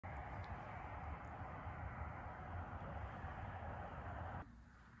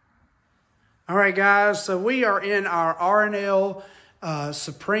All right, guys, so we are in our R-Anell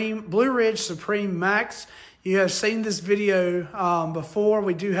Supreme Blue Ridge Supreme Max. You have seen this video before.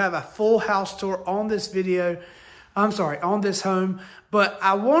 We do have a full house tour on this video. On this home. But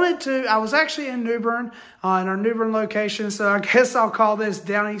I was actually in New Bern, in our New Bern location. So I guess I'll call this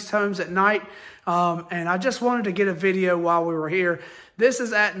Down East Homes at Night. And I just wanted to get a video while we were here. This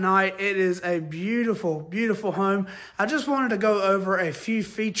is at night. It is a beautiful, beautiful home. I just wanted to go over a few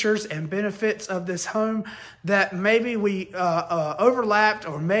features and benefits of this home that maybe we overlapped,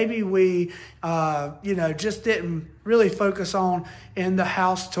 or maybe we, just didn't really focus on in the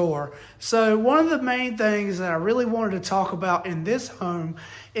house tour. So one of the main things that I really wanted to talk about in this home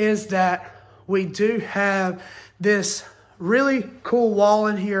is that we do have this really cool wall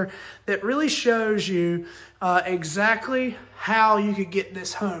in here that really shows you exactly how you could get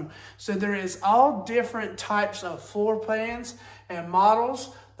this home. So there is all different types of floor plans and models.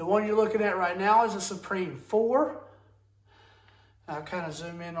 The one you're looking at right now is a Supreme 4. I'll kind of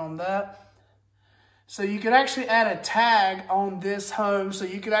zoom in on that. So you could actually add a tag on this home. So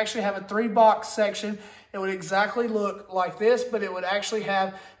you could actually have a 3-box section. It would exactly look like this, but it would actually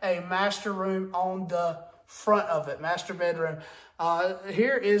have a master room on the front of it, master bedroom.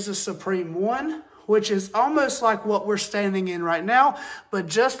 Here is a Supreme 1, which is almost like what we're standing in right now, but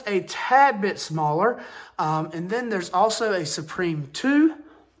just a tad bit smaller. And then there's also a Supreme 2,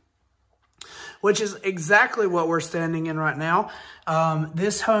 which is exactly what we're standing in right now.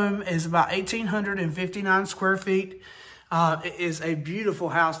 This home is about 1,859 square feet. It is a beautiful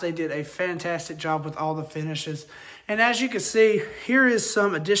house. They did a fantastic job with all the finishes. And as you can see, here is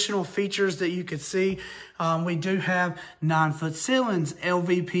some additional features that you could see. We do have 9-foot ceilings,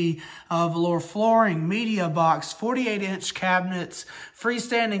 LVP velour flooring, media box, 48-inch cabinets,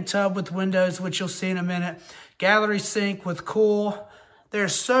 freestanding tub with windows, which you'll see in a minute, gallery sink with cool.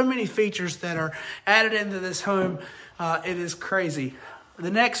 There's so many features that are added into this home. It is crazy.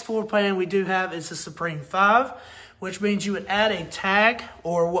 The next floor plan we do have is the Supreme 5, which means you would add a tag,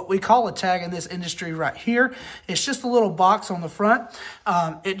 or what we call a tag in this industry right here. It's just a little box on the front.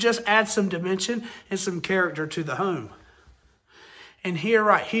 It just adds some dimension and some character to the home. And here,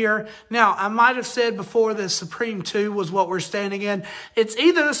 right here, now I might have said before the Supreme 2 was what we're standing in. It's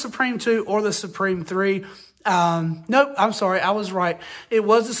either the Supreme 2 or the Supreme 3. Nope, I'm sorry, I was right. It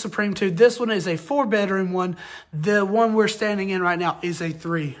was the Supreme 2. This one is a 4-bedroom one. The one we're standing in right now is a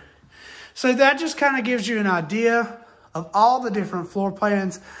 3. So that just kind of gives you an idea of all the different floor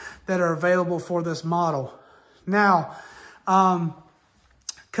plans that are available for this model. Now,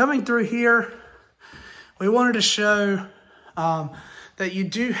 coming through here, we wanted to show that you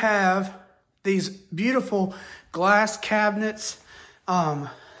do have these beautiful glass cabinets.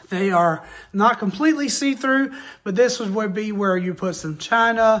 They are not completely see-through, but this would be where you put some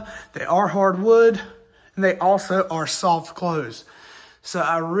china. They are hardwood, and they also are soft close. So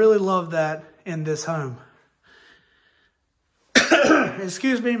I really love that in this home.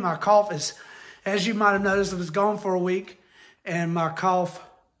 Excuse me, my cough is, as you might have noticed, it was gone for a week, and my cough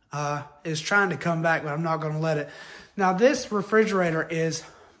is trying to come back, but I'm not going to let it. Now, this refrigerator is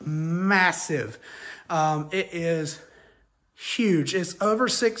massive. It is huge. It's over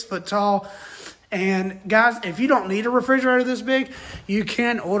 6 foot tall. And guys, if you don't need a refrigerator this big, you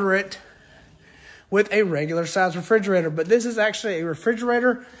can order it with a regular size refrigerator. But this is actually a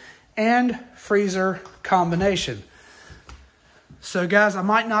refrigerator and freezer combination. So guys, I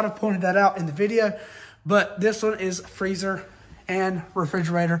might not have pointed that out in the video, but this one is freezer and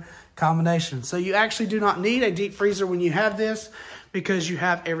refrigerator combination. So you actually do not need a deep freezer when you have this, because you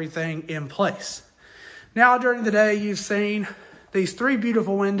have everything in place. Now, during the day, you've seen these 3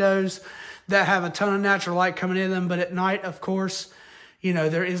 beautiful windows that have a ton of natural light coming in them. But at night, of course,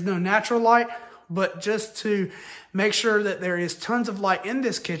 there is no natural light. But just to make sure that there is tons of light in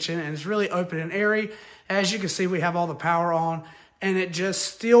this kitchen and it's really open and airy, as you can see, we have all the power on, and it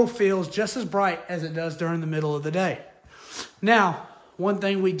just still feels just as bright as it does during the middle of the day. Now, one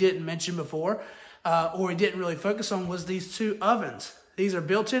thing we didn't mention before, or we didn't really focus on, was these 2 ovens. These are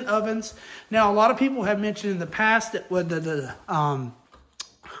built-in ovens. Now, a lot of people have mentioned in the past that the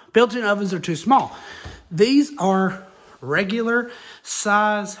built-in ovens are too small. These are regular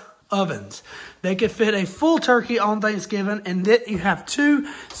size ovens. They could fit a full turkey on Thanksgiving, and then you have 2.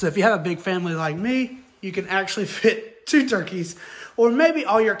 So if you have a big family like me, you can actually fit 2 turkeys, or maybe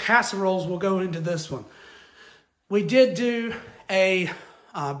all your casseroles will go into this one. We did do a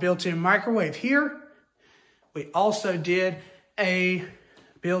built-in microwave here. We also did a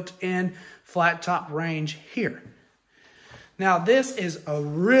built-in flat top range here. Now, this is a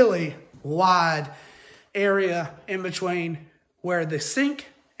really wide area in between where the sink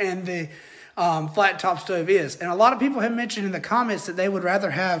and the flat top stove is. And a lot of people have mentioned in the comments that they would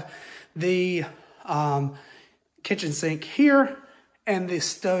rather have the kitchen sink here and the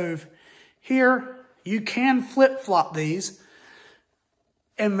stove here. You can flip-flop these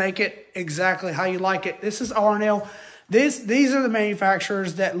and make it exactly how you like it. This is R-Anell. These are the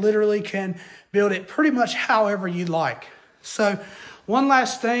manufacturers that literally can build it pretty much however you like. So one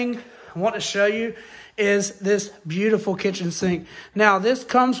last thing I want to show you is this beautiful kitchen sink. Now this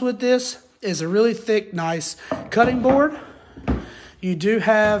comes with this is a really thick, nice cutting board. You do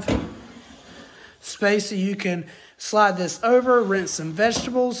have space so you can slide this over, rinse some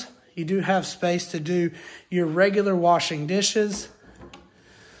vegetables. You do have space to do your regular washing dishes.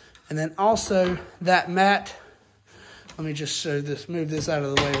 And then also that mat, let me just show this, move this out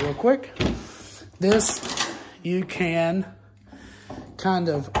of the way real quick. This you can kind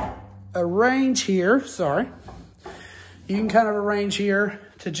of arrange here, sorry. You can kind of arrange here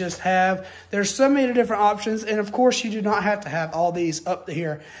to just have, there's so many different options. And of course you do not have to have all these up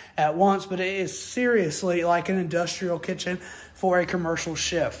here at once, but it is seriously like an industrial kitchen for a commercial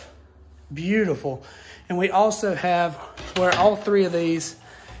chef. Beautiful. And we also have where all three of these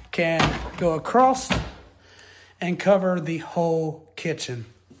can go across and cover the whole kitchen.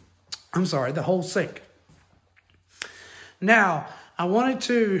 I'm sorry, the whole sink. Now, I wanted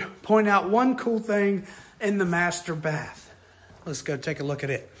to point out one cool thing in the master bath. Let's go take a look at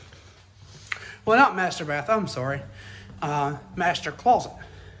it. Well, not master bath, I'm sorry. Master closet.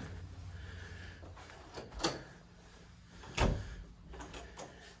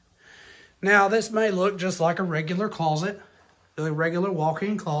 Now, this may look just like a regular closet, a regular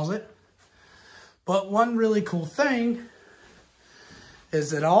walk-in closet. But one really cool thing is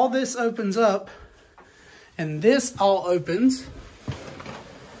that all this opens up, and this all opens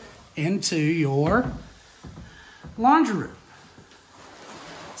into your laundry room.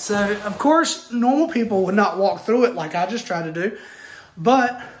 So, of course, normal people would not walk through it like I just tried to do,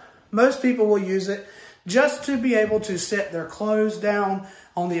 but most people will use it just to be able to set their clothes down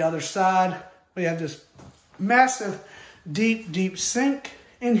on the other side. We have this massive, deep, deep sink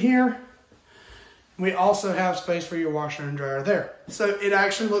in here. We also have space for your washer and dryer there. So it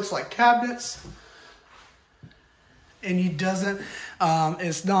actually looks like cabinets. And it doesn't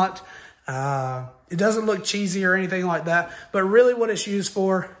look cheesy or anything like that. But really what it's used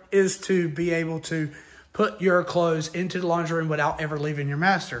for is to be able to put your clothes into the laundry room without ever leaving your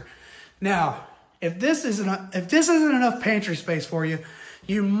master. Now, if this isn't enough pantry space for you,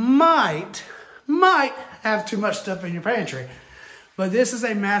 you might have too much stuff in your pantry. But this is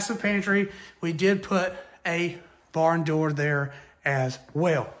a massive pantry. We did put a barn door there as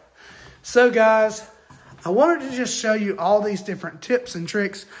well. So guys, I wanted to just show you all these different tips and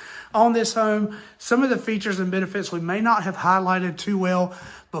tricks on this home. Some of the features and benefits we may not have highlighted too well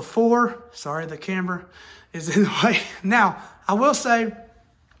before. Sorry, the camera is in the way. Now, I will say,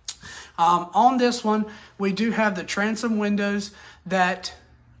 on this one, we do have the transom windows that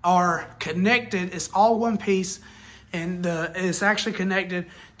are connected. It's all one piece, and it's actually connected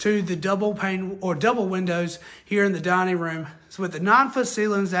to the double pane or double windows here in the dining room. So with the 9-foot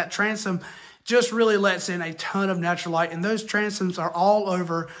ceilings, that transom just really lets in a ton of natural light, and those transoms are all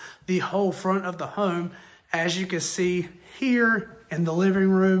over the whole front of the home, as you can see here in the living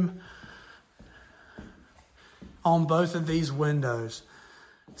room on both of these windows.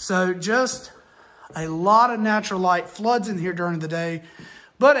 So just a lot of natural light floods in here during the day,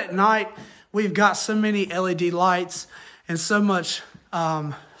 but at night we've got so many LED lights and so much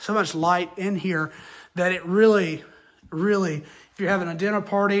light in here that it really, if you're having a dinner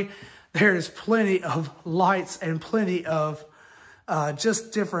party, there is plenty of lights and plenty of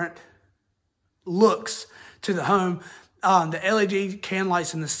just different looks to the home. The LED can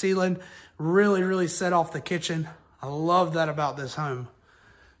lights in the ceiling really set off the kitchen. I love that about this home.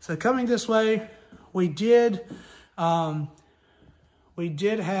 So coming this way, we did have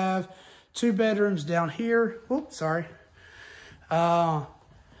 2 bedrooms down here. Oops, sorry.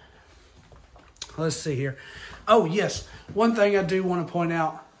 Let's see here. Oh yes, one thing I do want to point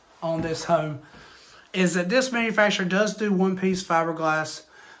out on this home is that this manufacturer does do one-piece fiberglass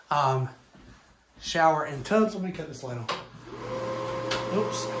shower and tubs. Let me cut this light on.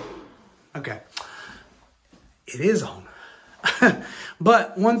 Oops. Okay. It is on.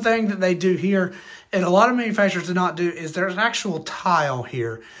 But one thing that they do here, and a lot of manufacturers do not do, is there's an actual tile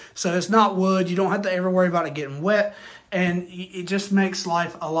here. So it's not wood. You don't have to ever worry about it getting wet. And it just makes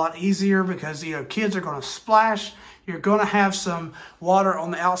life a lot easier because, you know, kids are going to splash. You're going to have some water on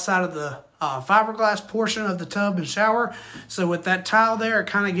the outside of the fiberglass portion of the tub and shower. So with that tile there, it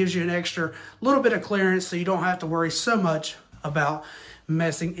kind of gives you an extra little bit of clearance so you don't have to worry so much about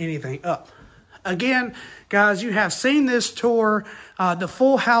messing anything up. Again, guys, you have seen this tour. The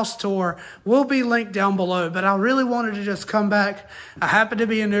full house tour will be linked down below, but I really wanted to just come back. I happen to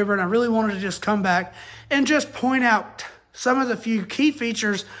be in New Bern. I really wanted to just come back and just point out some of the few key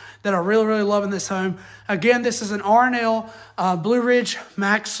features that I really, really love in this home. Again, this is an R-Anell Blue Ridge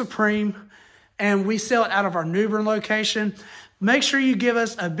Max Supreme, and we sell it out of our New Bern location. Make sure you give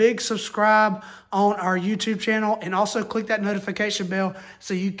us a big subscribe on our YouTube channel, and also click that notification bell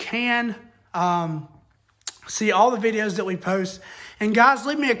so you can see all the videos that we post. And guys,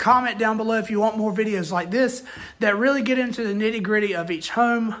 leave me a comment down below if you want more videos like this that really get into the nitty-gritty of each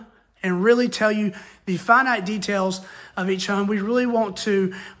home and really tell you the finite details of each home. We really want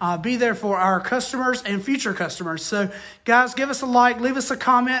to be there for our customers and future customers. So guys, give us a like, leave us a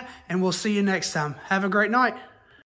comment, and we'll see you next time. Have a great night.